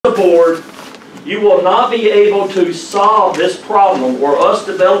board, you will not be able to solve this problem or us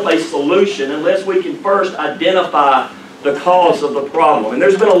develop a solution unless we can first identify the cause of the problem. And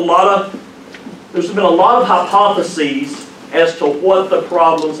there's been a lot of hypotheses as to what the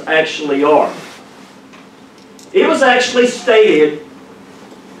problems actually are. It was actually stated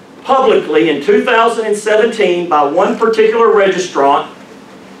publicly in 2017 by one particular registrant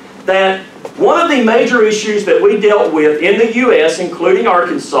that one of the major issues that we dealt with in the U.S., including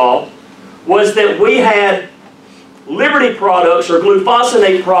Arkansas, was that we had Liberty products or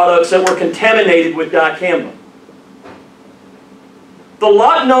glufosinate products that were contaminated with Dicamba. The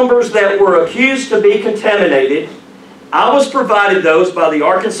lot numbers that were accused to be contaminated, I was provided those by the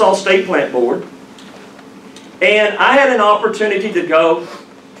Arkansas State Plant Board, and I had an opportunity to go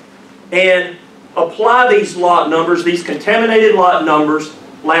and apply these lot numbers, these contaminated lot numbers,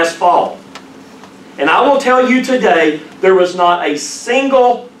 last fall. And I will tell you today, there was not a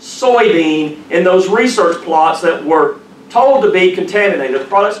single soybean in those research plots that were told to be contaminated, the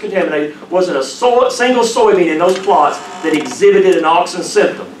products contaminated, wasn't a single soybean in those plots that exhibited an auxin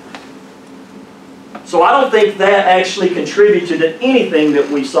symptom. So I don't think that actually contributed to anything that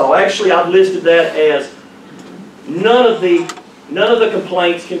we saw. Actually, I've listed that as none of the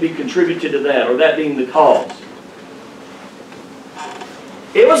complaints can be contributed to that, or that being the cause.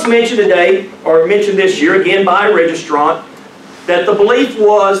 It was mentioned today, or mentioned this year again by a registrant, that the belief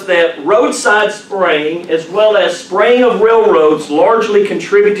was that roadside spraying, as well as spraying of railroads, largely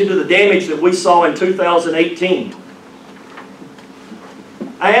contributed to the damage that we saw in 2018.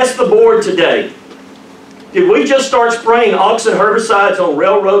 I asked the board today, did we just start spraying auxin herbicides on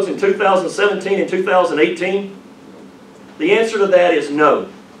railroads in 2017 and 2018? The answer to that is no.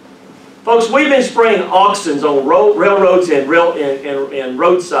 Folks, we've been spraying auxins on railroads and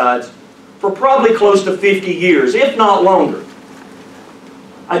roadsides for probably close to 50 years, if not longer.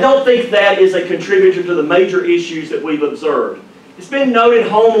 I don't think that is a contributor to the major issues that we've observed. It's been noted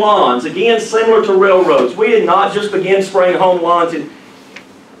home lawns, again similar to railroads. We did not just begin spraying home lawns.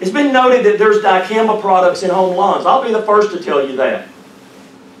 It's been noted that there's Dicamba products in home lawns. I'll be the first to tell you that.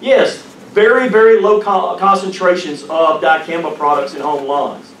 Yes, very, very low concentrations of Dicamba products in home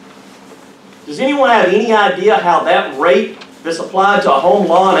lawns. Does anyone have any idea how that rate that's applied to a home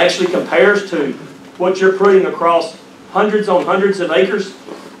lawn actually compares to what you're putting across hundreds on hundreds of acres?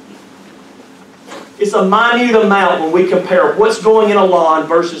 It's a minute amount when we compare what's going in a lawn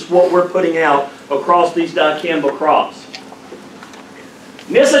versus what we're putting out across these Dicamba crops.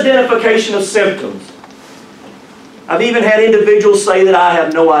 Misidentification of symptoms. I've even had individuals say that I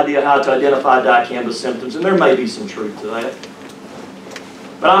have no idea how to identify Dicamba symptoms, and there may be some truth to that.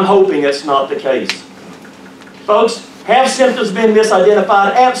 But I'm hoping that's not the case. Folks, have symptoms been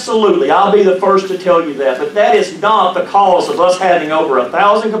misidentified? Absolutely. I'll be the first to tell you that. But that is not the cause of us having over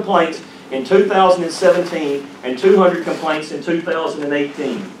 1,000 complaints in 2017 and 200 complaints in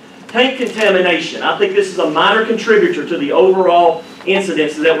 2018. Tank contamination. I think this is a minor contributor to the overall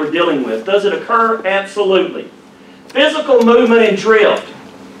incidents that we're dealing with. Does it occur? Absolutely. Physical movement and drift.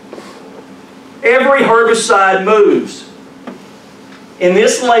 Every herbicide moves. In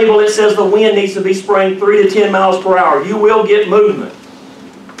this label it says the wind needs to be spraying 3 to 10 miles per hour. You will get movement.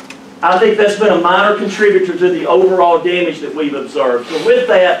 I think that's been a minor contributor to the overall damage that we've observed. So with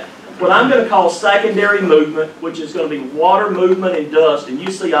that, what I'm going to call secondary movement, which is going to be water movement and dust, and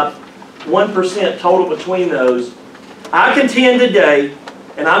you see I've 1% total between those. I contend today,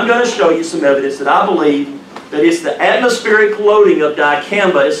 and I'm going to show you some evidence that I believe that it's the atmospheric loading of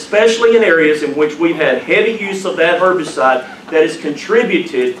Dicamba, especially in areas in which we've had heavy use of that herbicide, that has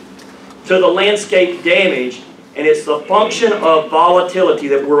contributed to the landscape damage, and it's the function of volatility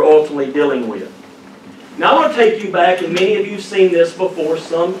that we're ultimately dealing with. Now I want to take you back, and many of you have seen this before,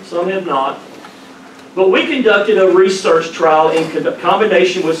 some have not, but we conducted a research trial in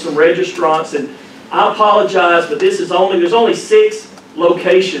combination with some registrants, and I apologize, but there's only 6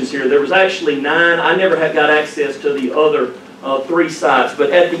 locations here. There was actually 9. I never got access to the other 3 sites, but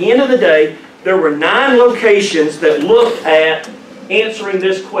at the end of the day, there were 9 locations that looked at answering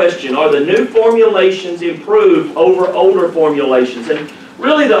this question: are the new formulations improved over older formulations? And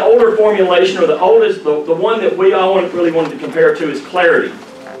really the older formulation, or the oldest, the one that we all really wanted to compare to, is Clarity.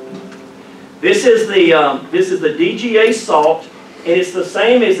 This is the DGA salt, and it's the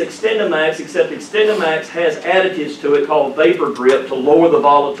same as Extendamax, except Extendamax has additives to it called Vapor Grip to lower the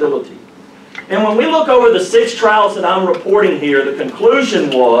volatility. And when we look over the 6 trials that I'm reporting here, the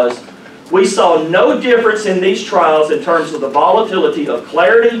conclusion was we saw no difference in these trials in terms of the volatility of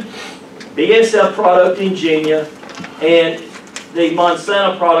Clarity, BSF product Ingenia, and the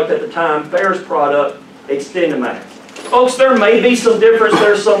Monsanto product at the time, Ferris product, Extendamax. Folks, there may be some difference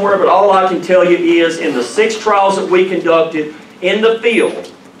there somewhere, but all I can tell you is in the 6 trials that we conducted in the field,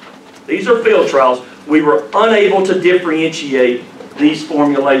 these are field trials, we were unable to differentiate these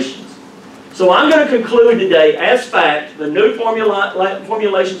formulations. So I'm going to conclude today, as fact, the new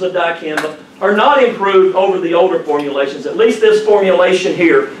formulations of Dicamba are not improved over the older formulations, at least this formulation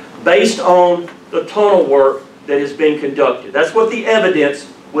here, based on the tunnel work that has been conducted. That's what the evidence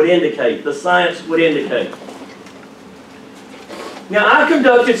would indicate, the science would indicate. Now, I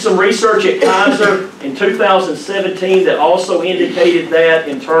conducted some research at Kaiser in 2017 that also indicated that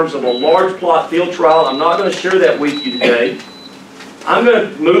in terms of a large plot field trial. I'm not going to share that with you today. I'm going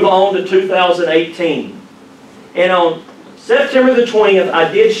to move on to 2018. And on September the 20th,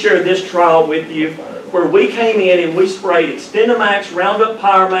 I did share this trial with you where we came in and we sprayed Extendamax, Roundup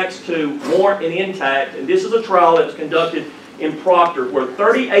Pyramax 2, Warrant and Intact. And this is a trial that was conducted in Proctor where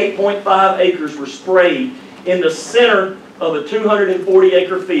 38.5 acres were sprayed in the center of a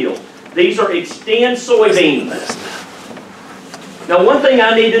 240-acre field. These are Xtend soybeans. Now, one thing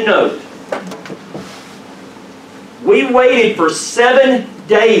I need to note, we waited for 7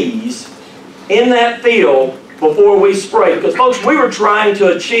 days in that field before we sprayed. Because, folks, we were trying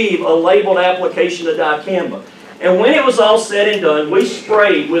to achieve a labeled application of Dicamba. And when it was all said and done, we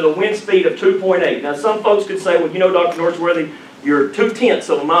sprayed with a wind speed of 2.8. Now, some folks could say, well, you know, Dr. Nothsworthy, you're 0.2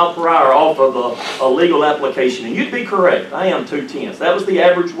 of a mile per hour off of a legal application. And you'd be correct. I am 0.2. That was the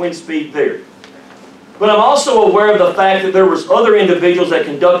average wind speed there. But I'm also aware of the fact that there was other individuals that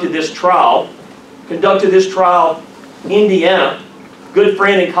conducted this trial Indiana, good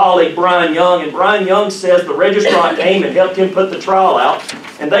friend and colleague Brian Young. And Brian Young says the registrar came and helped him put the trial out.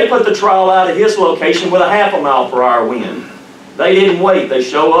 And they put the trial out at his location with a 0.5 mile per hour wind. They didn't wait. They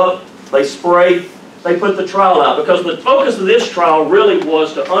show up, they spray, they put the trial out, because the focus of this trial really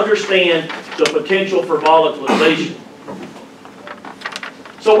was to understand the potential for volatilization.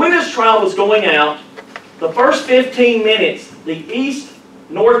 So when this trial was going out, the first 15 minutes, the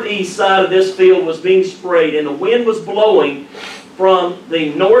east-northeast side of this field was being sprayed, and the wind was blowing from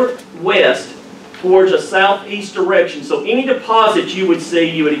the northwest towards a southeast direction. So any deposits you would see,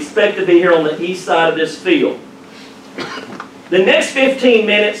 you would expect to be here on the east side of this field. The next 15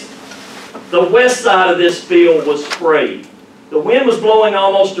 minutes, the west side of this field was sprayed. The wind was blowing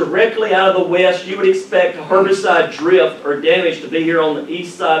almost directly out of the west. You would expect herbicide drift or damage to be here on the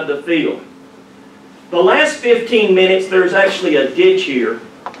east side of the field. The last 15 minutes, there's actually a ditch here,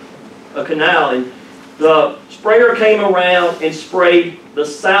 a canal, and the sprayer came around and sprayed the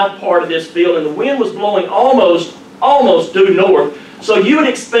south part of this field, and the wind was blowing almost due north. So you would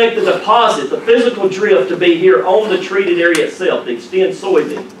expect the deposit, the physical drift, to be here on the treated area itself, the Xtend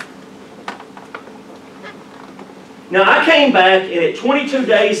soybean. Now, I came back, and at 22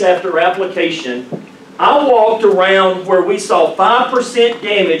 days after application, I walked around where we saw 5%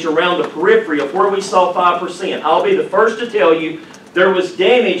 damage around the periphery of where we saw 5%. I'll be the first to tell you there was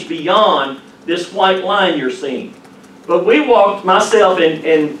damage beyond this white line you're seeing. But we walked, myself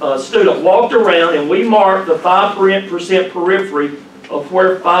and a student, walked around and we marked the 5% periphery of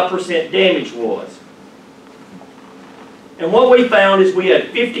where 5% damage was. And what we found is we had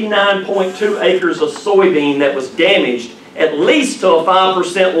 59.2 acres of soybean that was damaged at least to a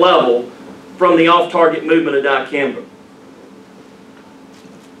 5% level from the off-target movement of Dicambra.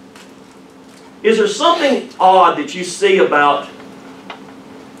 Is there something odd that you see about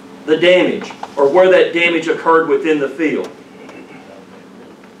the damage or where that damage occurred within the field?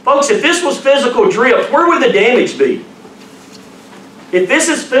 Folks, if this was physical drift, where would the damage be? If this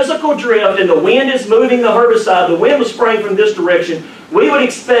is physical drift and the wind is moving the herbicide, the wind was spraying from this direction, we would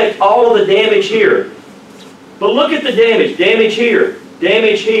expect all of the damage here. But look at the damage. Damage here,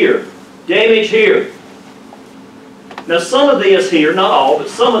 damage here, damage here. Now some of this here, not all, but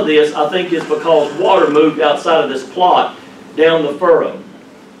some of this I think is because water moved outside of this plot down the furrow.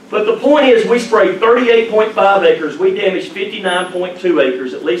 But the point is we sprayed 38.5 acres, we damaged 59.2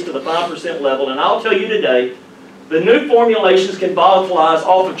 acres, at least to the 5% level, and I'll tell you today, the new formulations can volatilize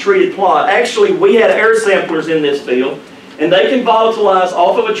off a treated plot. Actually, we had air samplers in this field, and they can volatilize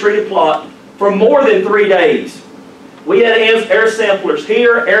off of a treated plot for more than 3 days. We had air samplers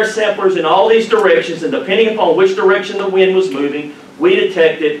here, air samplers in all these directions, and depending upon which direction the wind was moving, we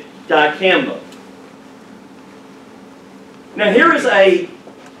detected Dicamba. Now here is a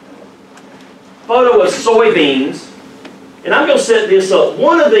photo of soybeans, and I'm going to set this up.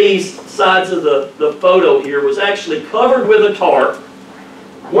 One of these sides of the photo here was actually covered with a tarp.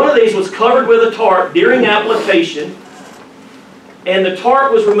 One of these was covered with a tarp during application, and the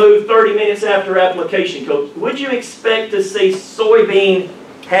tarp was removed 30 minutes after application. Coach, would you expect to see soybean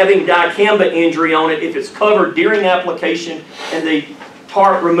having Dicamba injury on it if it's covered during application and the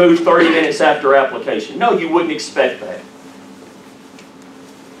tarp removed 30 minutes after application. No, you wouldn't expect that.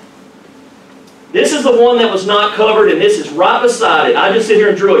 This is the one that was not covered, and this is right beside it. I just sit here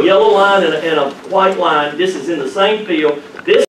and drew a yellow line and a white line. This is in the same field.